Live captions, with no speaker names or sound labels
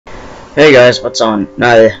Hey guys, what's going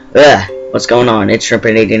on? It's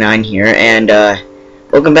Shrimpin89 here, and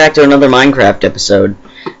welcome back to another Minecraft episode.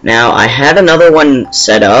 Now, I had another one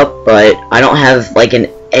set up, but I don't have like an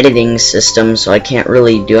editing system, so I can't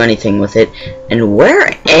really do anything with it. And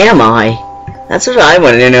where am I? That's what I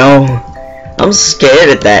want to know. I'm scared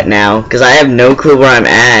at that now, because I have no clue where I'm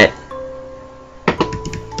at.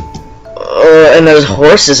 And there's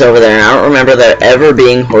horses over there, and I don't remember there ever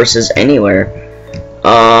being horses anywhere.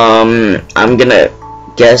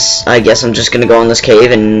 I guess I'm just gonna go in this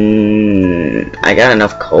cave, and I got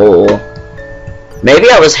enough coal. Maybe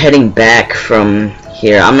I was heading back from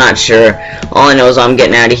here, I'm not sure. All I know is I'm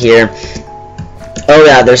getting out of here. Oh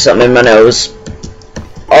yeah, there's something in my nose.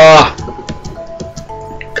 Oh!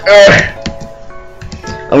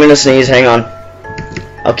 I'm gonna sneeze, hang on.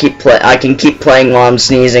 I can keep playing while I'm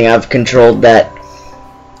sneezing. I've controlled that.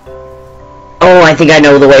 Oh, I think I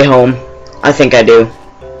know the way home. I think I do.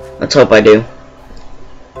 Let's hope I do.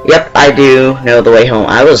 Yep, I do know the way home.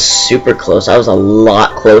 I was super close. I was a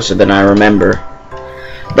lot closer than I remember.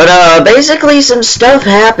 But, basically some stuff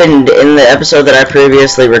happened in the episode that I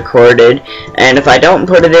previously recorded. And if I don't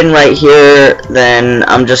put it in right here, then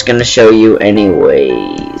I'm just gonna show you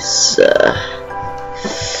anyways.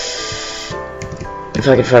 If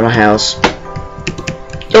I can find my house.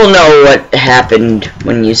 You'll know what happened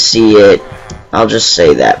when you see it. I'll just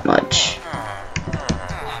say that much.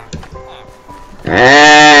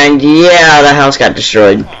 And yeah, the house got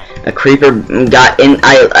destroyed. A creeper got in.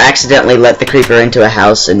 I accidentally let the creeper into a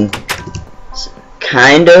house and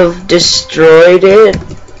kind of destroyed it.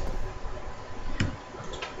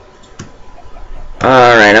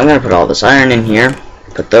 Alright, I'm gonna put all this iron in here.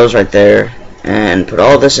 Put those right there. And put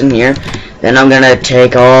all this in here. Then I'm gonna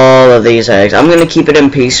take all of these eggs. I'm gonna keep it in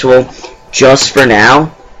peaceful just for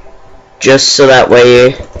now. Just so that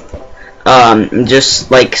way,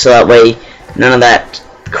 so that way none of that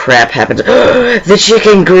crap happens. The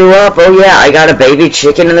chicken grew up! Oh yeah, I got a baby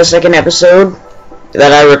chicken in the second episode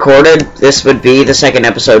that I recorded. This would be the second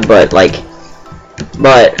episode, but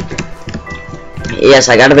yes,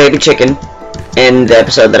 I got a baby chicken in the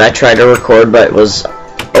episode that I tried to record, but it was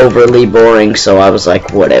overly boring, so I was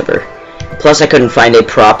like, whatever. Plus, I couldn't find a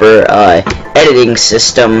proper, editing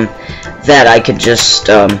system that I could just,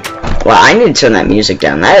 well, I need to turn that music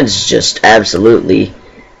down. That is just absolutely,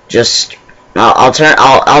 just,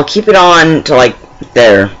 I'll keep it on to, like,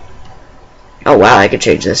 there. Oh, wow, I could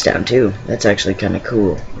change this down, too. That's actually kind of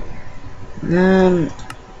cool.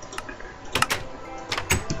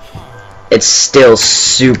 It's still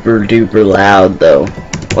super duper loud, though.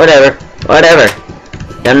 Whatever.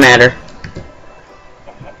 Doesn't matter.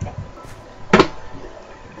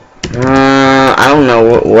 I don't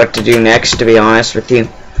know what to do next, to be honest with you.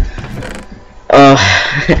 I'm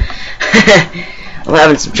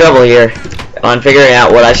having some trouble here on figuring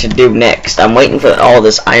out what I should do next. I'm waiting for all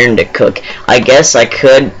this iron to cook. I guess I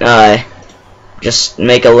could just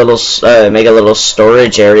make a little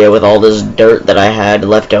storage area with all this dirt that I had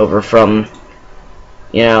left over from,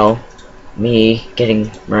 you know, me getting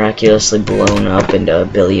miraculously blown up into a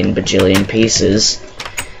billion bajillion pieces.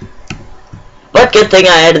 But good thing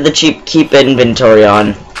I added the keep inventory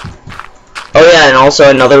on. Oh yeah, and also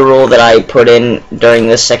another rule that I put in during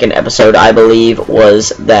this second episode, I believe,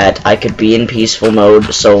 was that I could be in peaceful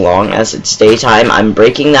mode so long as it's daytime. I'm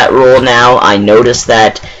breaking that rule now. I noticed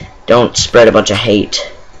that. Don't spread a bunch of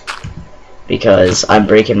hate. Because I'm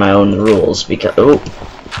breaking my own rules.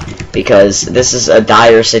 Because this is a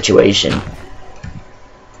dire situation.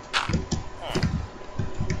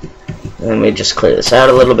 Let me just clear this out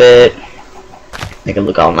a little bit. Make it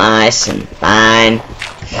look all nice and fine.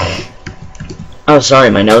 Oh,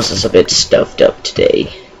 sorry, my nose is a bit stuffed up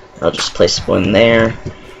today. I'll just place one there.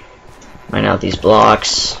 Mine out these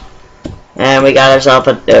blocks. And we got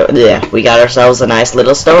ourselves a nice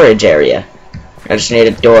little storage area. I just need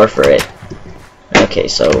a door for it. Okay,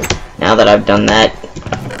 so now that I've done that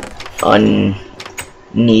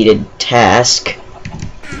unneeded task,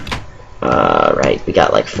 right, we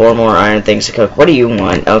got like 4 more iron things to cook. What do you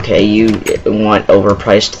want? Okay, you want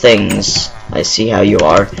overpriced things. I see how you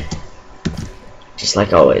are. Just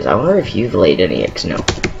like always. I wonder if you've laid any eggs. No.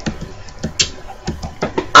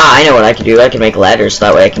 Ah, I know what I can do. I can make ladders so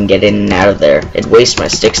that way I can get in and out of there. It wastes my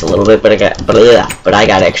sticks a little bit, but I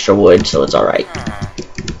got extra wood, so it's alright.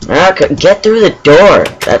 Okay, get through the door.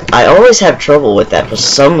 I always have trouble with that for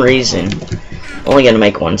some reason. Only gonna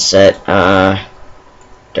make one set. Ah,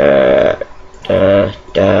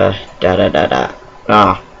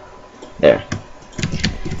 there.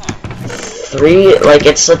 3, like,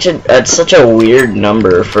 it's such a weird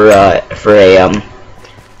number for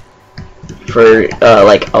for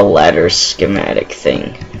like a ladder schematic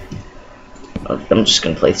thing. I'm just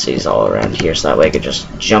gonna place these all around here so that way I could just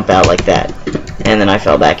jump out like that. And then I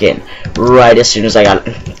fell back in right as soon as I got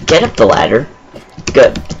it. Get up the ladder.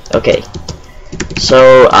 Good. Okay.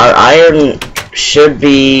 So our iron should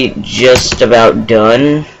be just about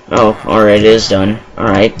done. Oh, or it is done.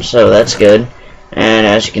 Alright, so that's good. And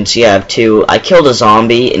as you can see, I have 2. I killed a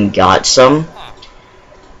zombie and got some.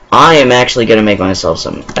 I am actually gonna make myself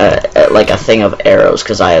some, like a thing of arrows,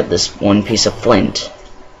 because I have this 1 piece of flint.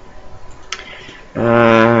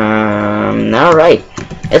 Alright.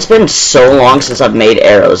 It's been so long since I've made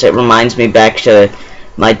arrows. It reminds me back to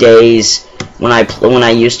my days when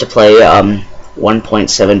I used to play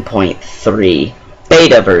 1.7.3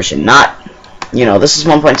 beta version. Not, you know, this is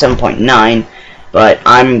 1.7.9, but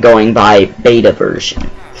I'm going by beta version.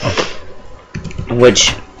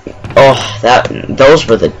 Which, oh, those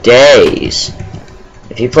were the days.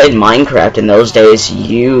 If you played Minecraft in those days,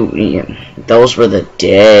 those were the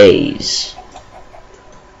days.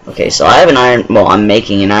 Okay, so I have an iron, well, I'm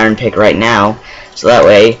making an iron pick right now, so that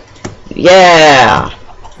way, yeah,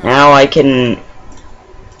 now I can,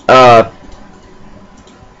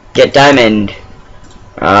 get diamond.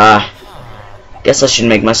 Guess I should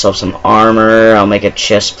make myself some armor. I'll make a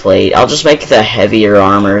chest plate. I'll just make the heavier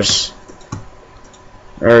armors,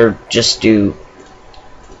 or just do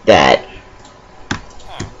that.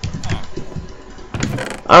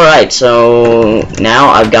 Alright, so now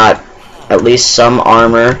I've got at least some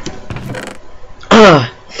armor.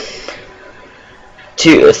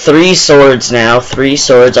 3 swords now. 3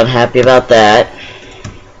 swords, I'm happy about that.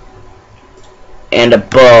 And a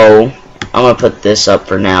bow. I'm gonna put this up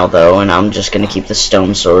for now though, and I'm just gonna keep the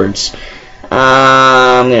stone swords.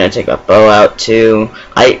 I'm gonna take a bow out too.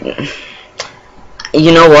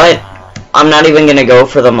 You know what? I'm not even gonna go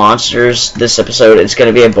for the monsters this episode. It's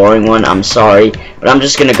gonna be a boring one, I'm sorry. But I'm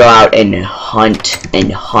just gonna go out and hunt and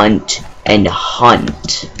hunt and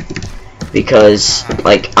hunt. Because,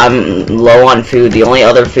 like, I'm low on food. The only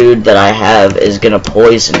other food that I have is gonna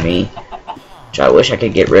poison me. Which I wish I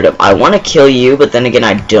could get rid of. I wanna kill you, but then again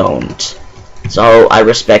I don't. So I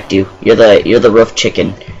respect you. You're the roof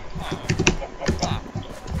chicken.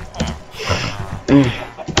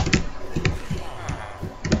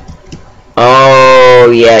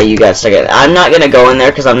 Oh yeah, you got stuck in. I'm not gonna go in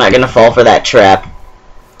there because I'm not gonna fall for that trap.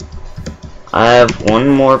 I have 1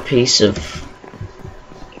 more piece of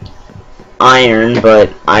iron,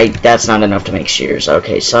 but that's not enough to make shears.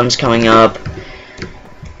 Okay, sun's coming up.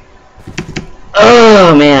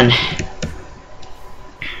 Oh man.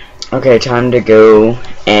 Okay, time to go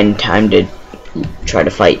and time to try to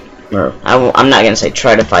fight. Or I'm not gonna say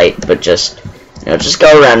try to fight, but just, you know, just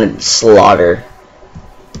go around and slaughter.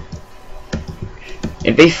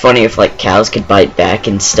 It'd be funny if like cows could bite back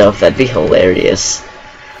and stuff. That'd be hilarious.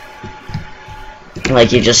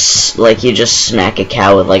 Like you just smack a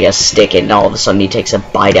cow with like a stick and all of a sudden he takes a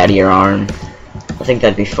bite out of your arm. I think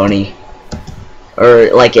that'd be funny. Or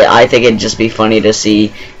like I think it'd just be funny to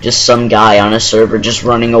see just some guy on a server just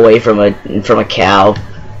running away from a cow.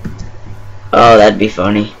 Oh, that'd be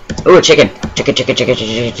funny. Ooh, a chicken. Chicken. I'm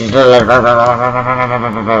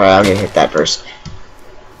gonna hit that first.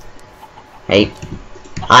 Hey.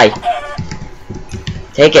 Hi.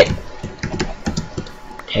 Take it.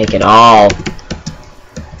 Take it all.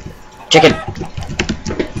 Chicken.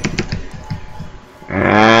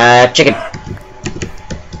 Chicken.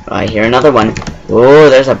 Oh, I hear another one. Oh,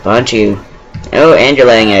 there's a bunch of you. Oh, and you're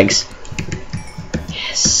laying eggs.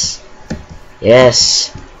 Yes.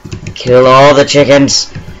 Yes. Kill all the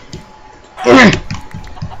chickens.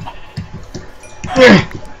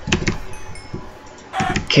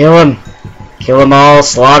 Kill him. Kill them all.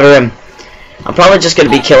 Slaughter him. I'm probably just going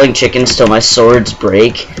to be killing chickens till my swords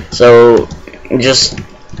break. So, just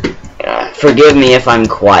forgive me if I'm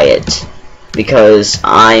quiet. Because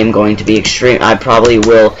I am going to be extreme. I probably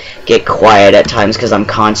will get quiet at times because I'm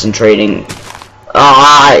concentrating.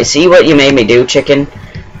 Oh, see what you made me do, chicken?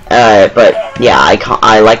 But yeah,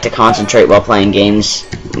 I like to concentrate while playing games.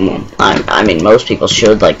 I mean, most people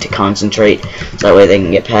should like to concentrate, so that way they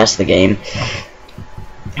can get past the game.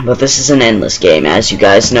 But this is an endless game, as you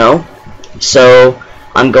guys know. So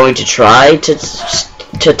I'm going to try to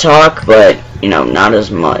talk, but you know, not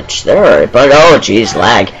as much. Oh geez,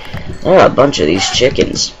 lag. There are a bunch of these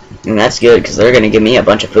chickens, and that's good because they're gonna give me a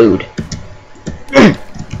bunch of food.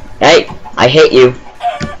 Hey, I hate you.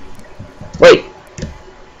 Wait,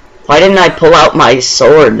 why didn't I pull out my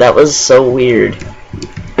sword? That was so weird.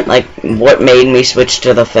 Like, what made me switch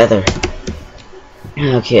to the feather?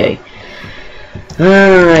 Okay.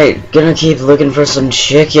 Alright, gonna keep looking for some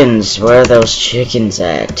chickens. Where are those chickens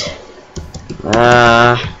at?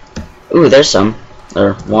 Ooh, there's some.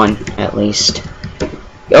 Or one, at least.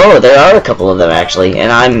 Oh, there are a couple of them, actually.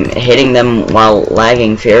 And I'm hitting them while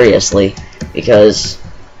lagging furiously. Because...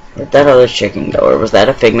 where'd that other chicken go? Or was that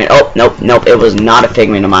a figment? Oh, nope, nope. It was not a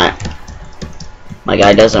figment of my... My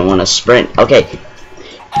guy doesn't want to sprint. Okay.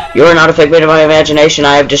 You are not a figment of my imagination.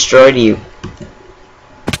 I have destroyed you.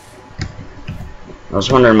 I was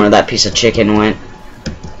wondering where that piece of chicken went.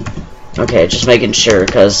 Okay, just making sure,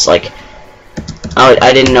 because, like...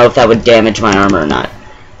 I didn't know if that would damage my armor or not.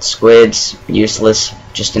 Squids, useless,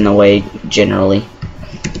 just in the way, generally.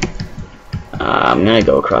 I'm gonna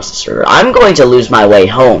go across the server. I'm going to lose my way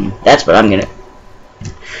home. That's what I'm gonna...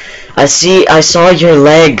 I saw your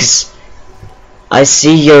legs. I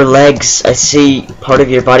see your legs. I see part of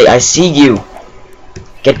your body. I see you.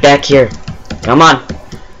 Get back here. Come on.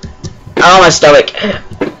 Oh, my stomach.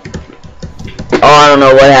 Oh, I don't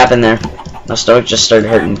know what happened there. My stomach just started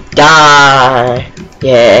hurting. Die!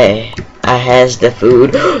 Yeah, I has the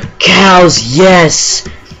food. Cows, yes!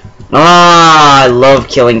 Ah, I love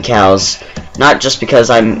killing cows. Not just because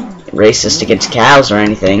I'm racist against cows or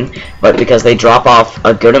anything, but because they drop off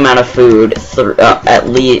a good amount of food,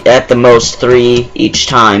 at the most 3 each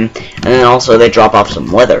time, and then also they drop off some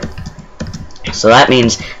leather. So that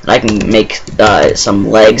means that I can make some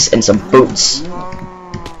legs and some boots.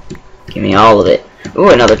 Give me all of it. Ooh,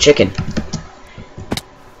 another chicken.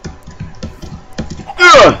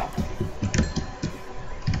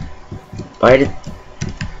 Bite it.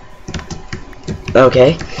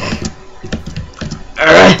 Okay.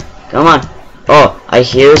 Come on. Oh, I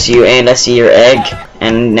hears you and I see your egg.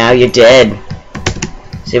 And now you're dead.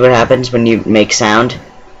 See what happens when you make sound?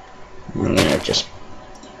 I'm gonna just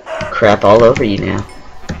crap all over you now.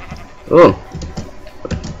 Ooh.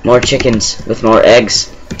 More chickens with more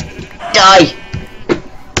eggs. Die!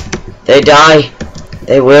 They die.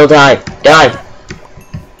 They will die. Die!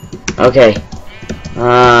 Okay.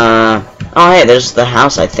 Oh, hey, there's the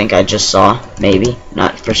house I think I just saw. Maybe.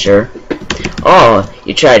 Not for sure. Oh,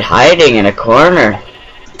 you tried hiding in a corner.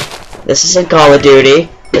 This isn't Call of Duty.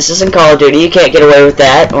 This isn't Call of Duty. You can't get away with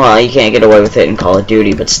that. Well, you can't get away with it in Call of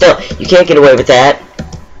Duty, but still, you can't get away with that.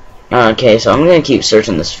 Okay, so I'm gonna keep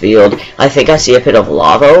searching this field. I think I see a pit of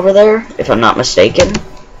lava over there, if I'm not mistaken.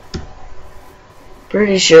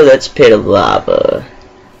 Pretty sure that's a pit of lava.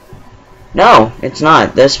 No, it's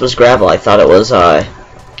not. This was gravel. I thought it was,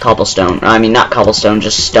 cobblestone. I mean, not cobblestone,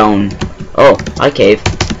 just stone. Oh, hi, cave.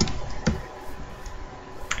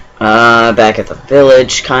 Back at the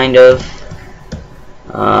village, kind of.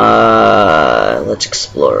 Let's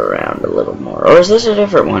explore around a little more. Or is this a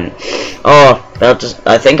different one? Oh,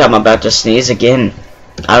 I think I'm about to sneeze again.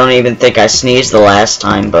 I don't even think I sneezed the last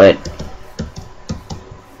time, but...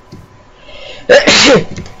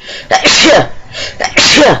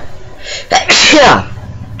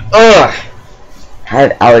 Ugh. I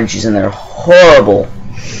have allergies and they're horrible.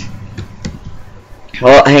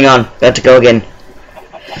 Oh, hang on. Got to go again.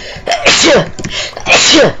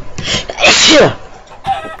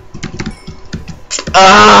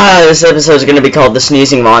 This episode is going to be called the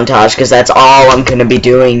sneezing montage because that's all I'm going to be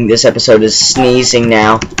doing. This episode is sneezing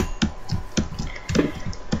now.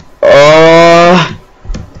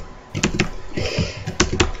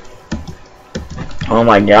 Oh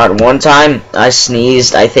my god, one time I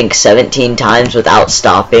sneezed, I think 17 times without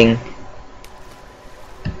stopping.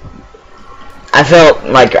 I felt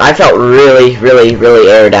really, really, really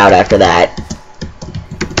aired out after that.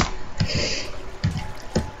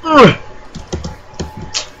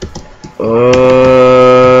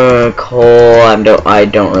 Cole, I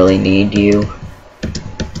don't really need you.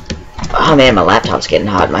 Oh man, my laptop's getting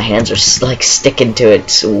hot. My hands are like sticking to it.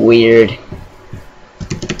 It's weird.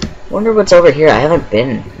 Wonder what's over here. I haven't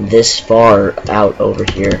been this far out over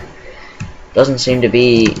here. Doesn't seem to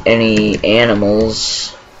be any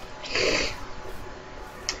animals.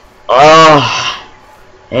 Oh,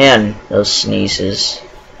 man, those sneezes.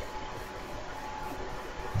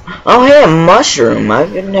 Oh, hey, a mushroom.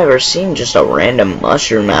 I've never seen just a random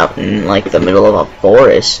mushroom out in, like, the middle of a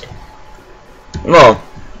forest. Well,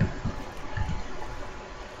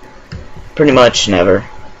 pretty much never.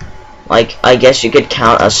 Like, I guess you could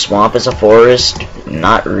count a swamp as a forest.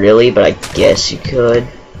 Not really, but I guess you could.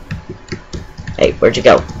 Hey, where'd you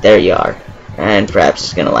go? There you are. And Fraps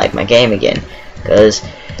is gonna lag my game again. Because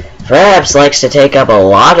Fraps likes to take up a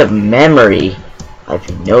lot of memory. I've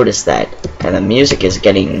noticed that. And the music is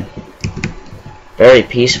getting very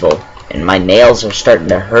peaceful. And my nails are starting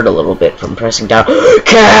to hurt a little bit from pressing down.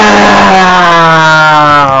 Cow!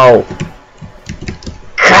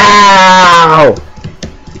 Cow!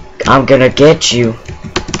 I'm gonna get you.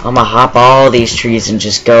 I'ma hop all these trees and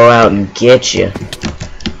just go out and get you.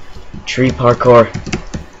 Tree parkour.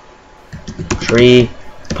 Tree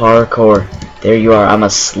parkour. There you are. I'ma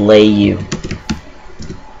slay you.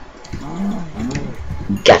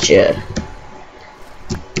 Gotcha.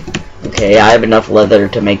 Okay, I have enough leather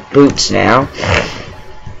to make boots now.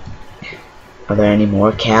 Are there any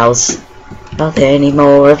more cows? Are there any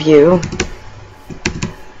more of you?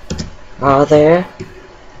 Are there?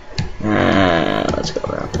 Let's go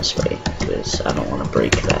around this way, because I don't want to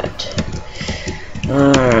break that.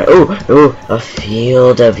 Oh, a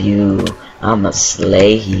field of you. I'ma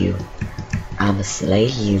slay you. I'ma slay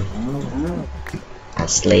you. I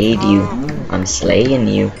slayed you. I'm slaying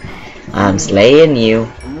you. I'm slaying you.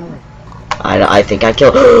 I think I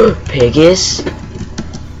killed Piggies.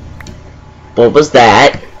 What was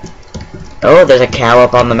that? Oh, there's a cow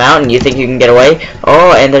up on the mountain. You think you can get away?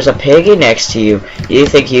 Oh, and there's a piggy next to you. You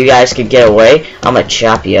think you guys can get away? I'm gonna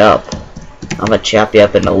chop you up. I'm gonna chop you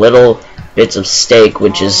up into little bits of steak,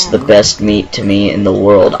 which is the best meat to me in the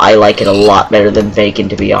world. I like it a lot better than bacon,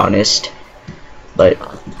 to be honest. But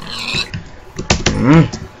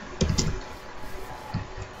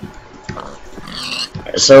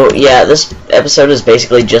so yeah, this episode is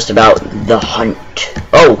basically just about the hunt.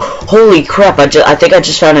 Oh, holy crap! I think I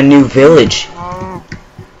just found a new village.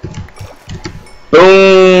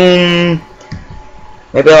 Boom!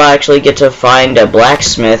 Maybe I'll actually get to find a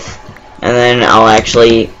blacksmith, and then I'll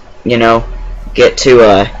actually, you know, get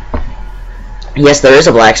to yes, there is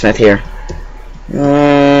a blacksmith here.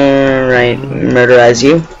 Alright, murderize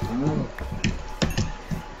you.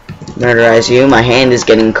 Murderize you. My hand is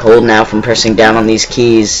getting cold now from pressing down on these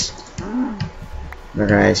keys.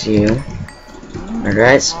 Murderize you.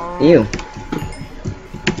 Murderize you.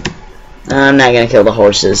 I'm not gonna kill the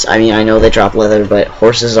horses. I mean, I know they drop leather, but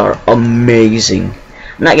horses are amazing.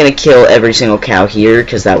 I'm not gonna kill every single cow here,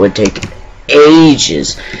 because that would take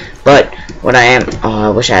ages. But what I am, oh,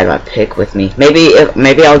 I wish I had my pick with me.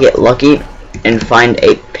 Maybe I'll get lucky and find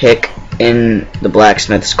a pick in the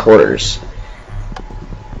blacksmith's quarters.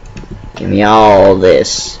 Give me all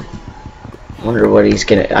this. Wonder what he's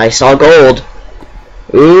gonna. I saw gold.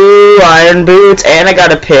 Ooh, iron boots, and I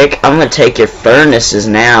got a pick. I'm gonna take your furnaces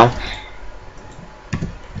now.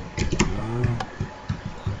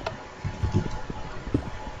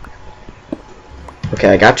 Okay,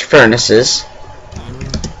 I got your furnaces.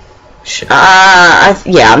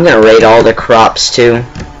 Yeah, I'm gonna raid all the crops too.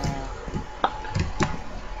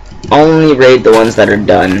 Only raid the ones that are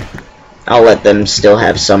done. I'll let them still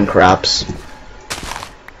have some crops.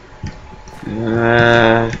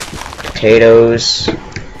 Potatoes.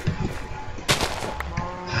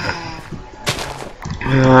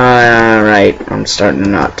 Alright, I'm starting to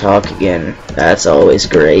not talk again. That's always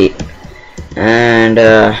great. And,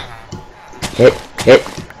 hit.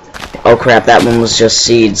 Oh crap, that one was just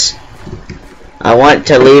seeds. I want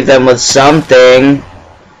to leave them with something.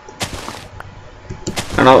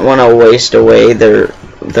 I don't want to waste away their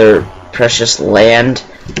precious land.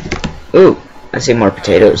 Ooh, I see more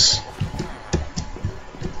potatoes.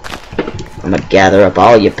 I'm gonna gather up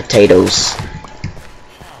all your potatoes.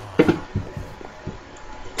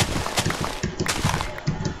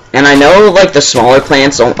 And I know, like, the smaller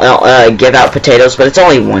plants don't give out potatoes, but it's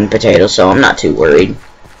only one potato, so I'm not too worried.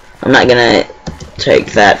 I'm not gonna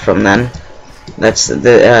take that from them. That's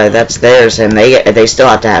theirs, and they still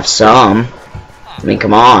have to have some. I mean,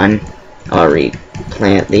 come on. I'll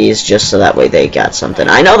replant these just so that way they got something.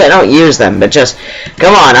 I know they don't use them, but just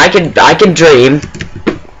come on. I can dream.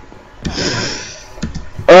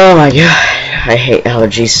 Oh my god, I hate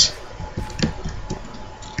allergies.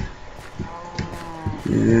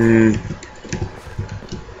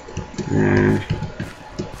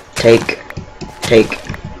 Take,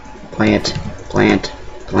 plant.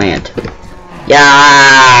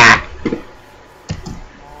 Yeah!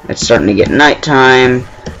 It's starting to get nighttime.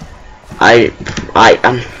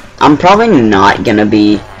 I'm probably not gonna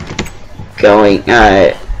be going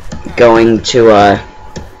to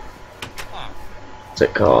what's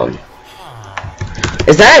it called?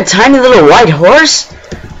 Is that a tiny little white horse?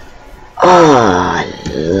 Oh, I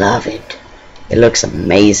love it. It looks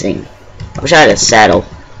amazing. I wish I had a saddle.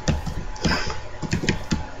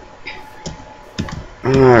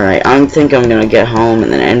 Alright, I think I'm gonna get home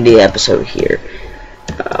and then end the episode here.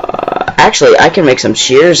 Actually, I can make some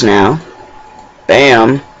shears now.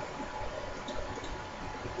 Bam.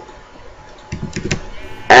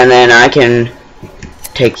 And then I can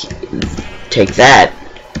take that.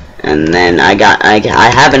 And then I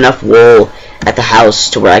have enough wool at the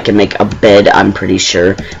house to where I can make a bed, I'm pretty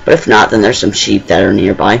sure. But if not, then there's some sheep that are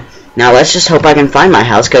nearby. Now let's just hope I can find my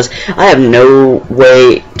house, because I have no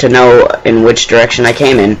way to know in which direction I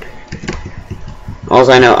came in. All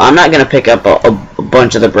I know, I'm not going to pick up a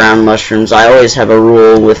bunch of the brown mushrooms. I always have a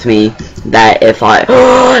rule with me that if I...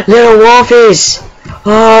 Oh, little wolfies!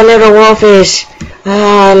 Oh, little wolfies!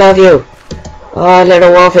 Oh, I love you. Oh,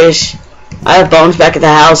 little wolfies. I have bones back at the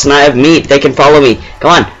house, and I have meat. They can follow me.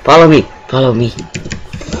 Come on, follow me. Follow me.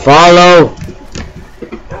 Follow!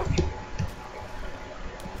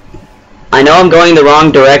 I know I'm going the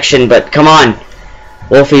wrong direction, but come on.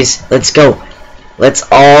 Wolfies, let's go. Let's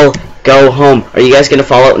all go home. Are you guys gonna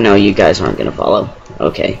follow? No, you guys aren't gonna follow.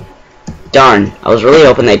 Okay. Darn. I was really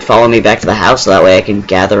hoping they'd follow me back to the house so that way I can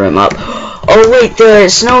gather them up. Oh, wait, the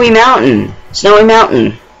Snowy Mountain. Snowy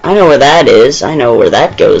Mountain. I know where that is. I know where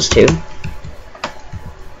that goes to.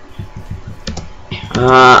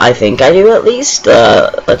 I think I do at least.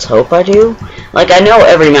 Let's hope I do. Like, I know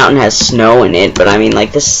every mountain has snow in it, but I mean,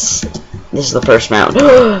 like, this is the first mountain.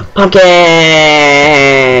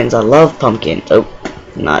 Pumpkins! I love pumpkins. Oh,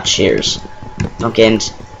 not shears.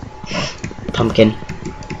 Pumpkins. Pumpkin.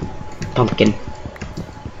 Pumpkin.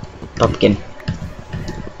 Pumpkin.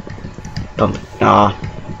 Aw.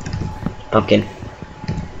 Pumpkin.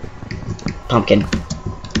 Pumpkin.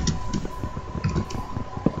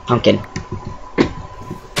 Pumpkin.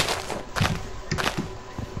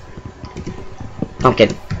 Pumpkin.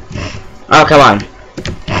 Oh, come on.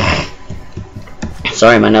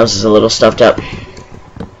 Sorry, my nose is a little stuffed up.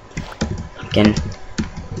 Pumpkin.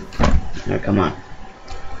 Oh, come on.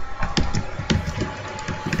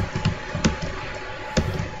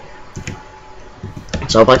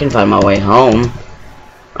 Let's hope I can find my way home.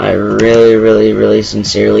 I really, really, really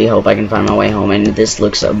sincerely hope I can find my way home, and this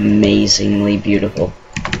looks amazingly beautiful.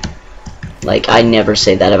 Like, I never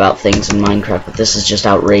say that about things in Minecraft, but this is just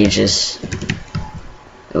outrageous.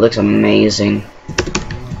 It looks amazing.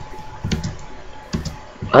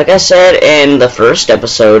 Like I said in the first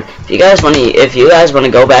episode, if you guys want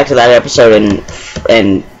to go back to that episode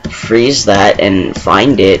and freeze that and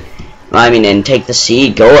find it, I mean, and take the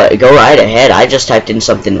seed, go right ahead. I just typed in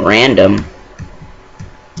something random.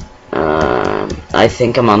 I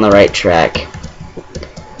think I'm on the right track.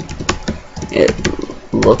 It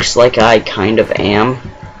looks like I kind of am.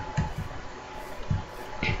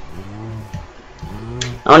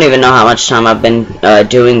 I don't even know how much time I've been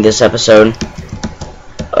doing this episode.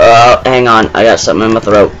 Hang on, I got something in my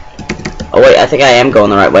throat. Oh wait, I think I am going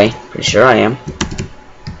the right way. Pretty sure I am.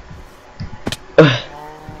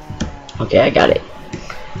 Okay, I got it.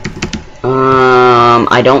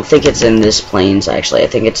 I don't think it's in this plains, actually. I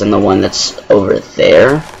think it's in the one that's over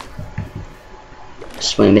there.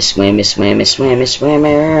 Swimmy, swimmy, swimmy, swimmy, swimmy.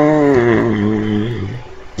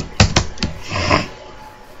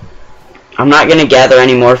 I'm not gonna gather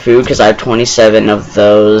any more food because I have 27 of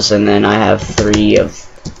those, and then I have 3 of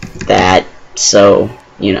that. So,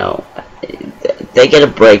 you know, they get a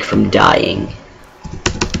break from dying.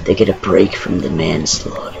 They get a break from the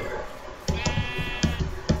manslaughter.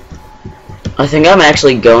 I think I'm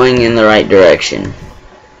actually going in the right direction.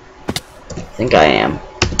 I think I am.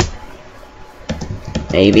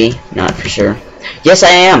 Maybe, not for sure. Yes, I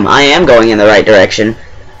am. I am going in the right direction.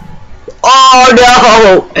 Oh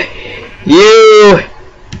no! You!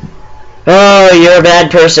 Oh, you're a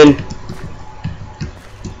bad person.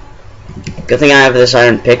 Good thing I have this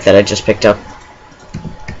iron pick that I just picked up.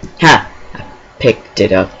 Ha! I picked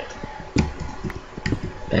it up.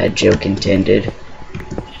 Bad joke intended.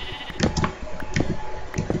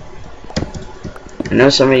 I know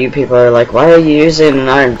some of you people are like, why are you using an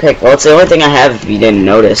iron pick? Well, it's the only thing I have if you didn't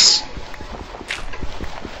notice.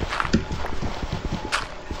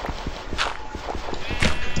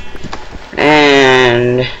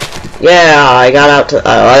 And yeah, I got out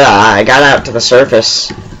to the surface.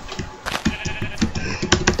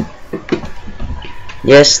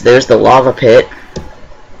 Yes, there's the lava pit.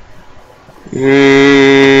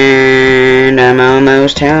 And I'm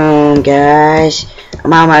almost home, guys.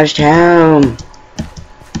 I'm almost home.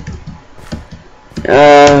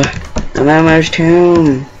 I'm almost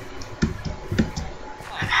home.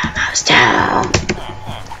 I'm almost home.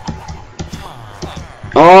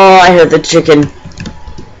 Oh, I heard the chicken.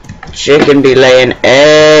 Chicken be laying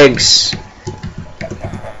eggs.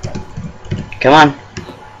 Come on.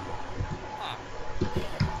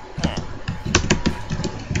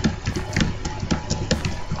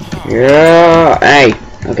 Yeah. Hey.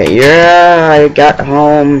 Okay. Yeah. I got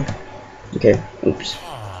home. Okay. Oops.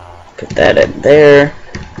 Put that in there.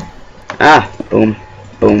 Ah. Boom.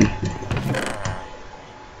 Boom.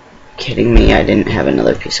 Kidding me? I didn't have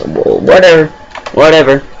another piece of wool. Whatever.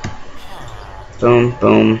 Whatever. Boom.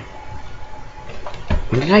 Boom.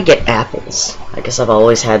 When did I get apples? I guess I've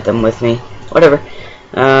always had them with me. Whatever.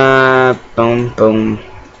 Boom, boom.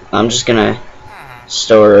 I'm just gonna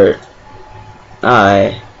store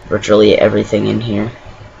virtually everything in here.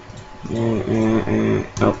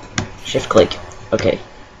 Oh, shift click. Okay.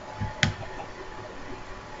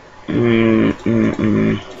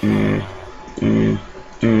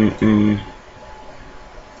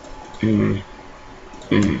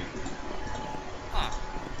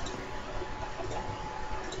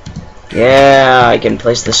 Yeah, I can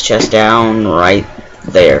place this chest down right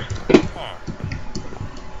there.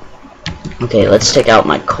 Okay, let's take out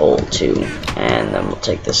my coal too, and then we'll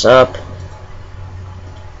take this up,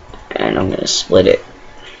 and I'm gonna split it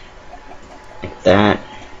like that.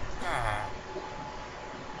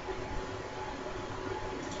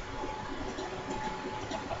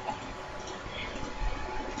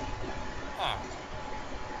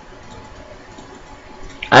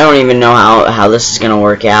 I don't even know how this is gonna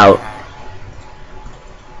work out.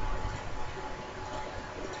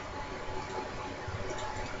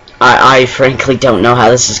 I frankly don't know how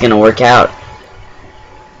this is gonna work out.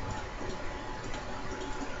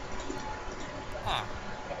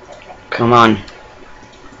 Come on.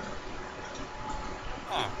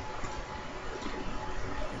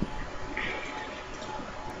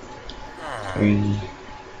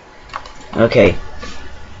 Okay.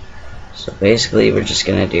 So basically we're just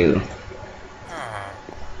gonna do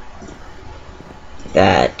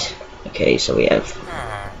that. Okay, so we have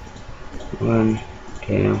 1,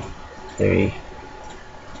 2, 3,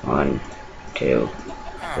 1, 2,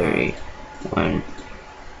 3, 1,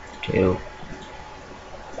 2,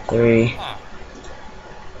 3,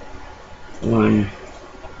 1,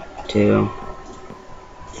 2,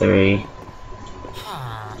 3,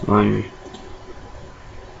 1,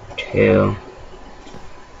 2,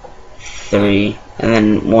 3, and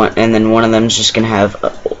then one of them's just gonna have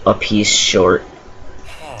a piece short.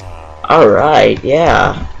 Alright,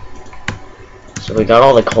 yeah. So we got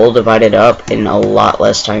all the coal divided up in a lot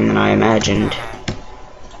less time than I imagined.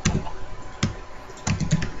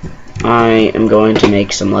 I am going to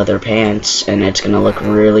make some leather pants, and it's gonna look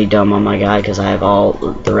really dumb on my guy because I have all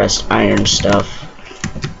the rest iron stuff.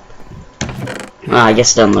 Well, I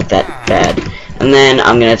guess it doesn't look that bad. And then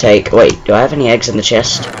I'm gonna take. Wait, do I have any eggs in the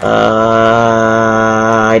chest?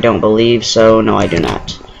 I don't believe so. No, I do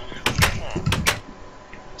not.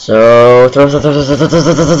 So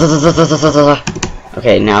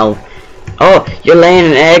okay, now. Oh, you're laying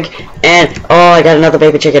an egg, and oh, I got another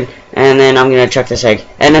baby chicken, and then I'm gonna chuck this egg,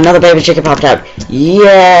 and another baby chicken popped out.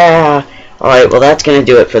 Yeah. All right, well that's gonna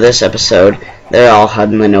do it for this episode. They're all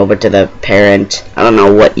huddling over to the parent. I don't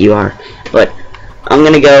know what you are, but I'm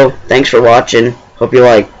gonna go. Thanks for watching. Hope you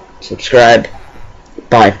like. Subscribe.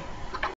 Bye.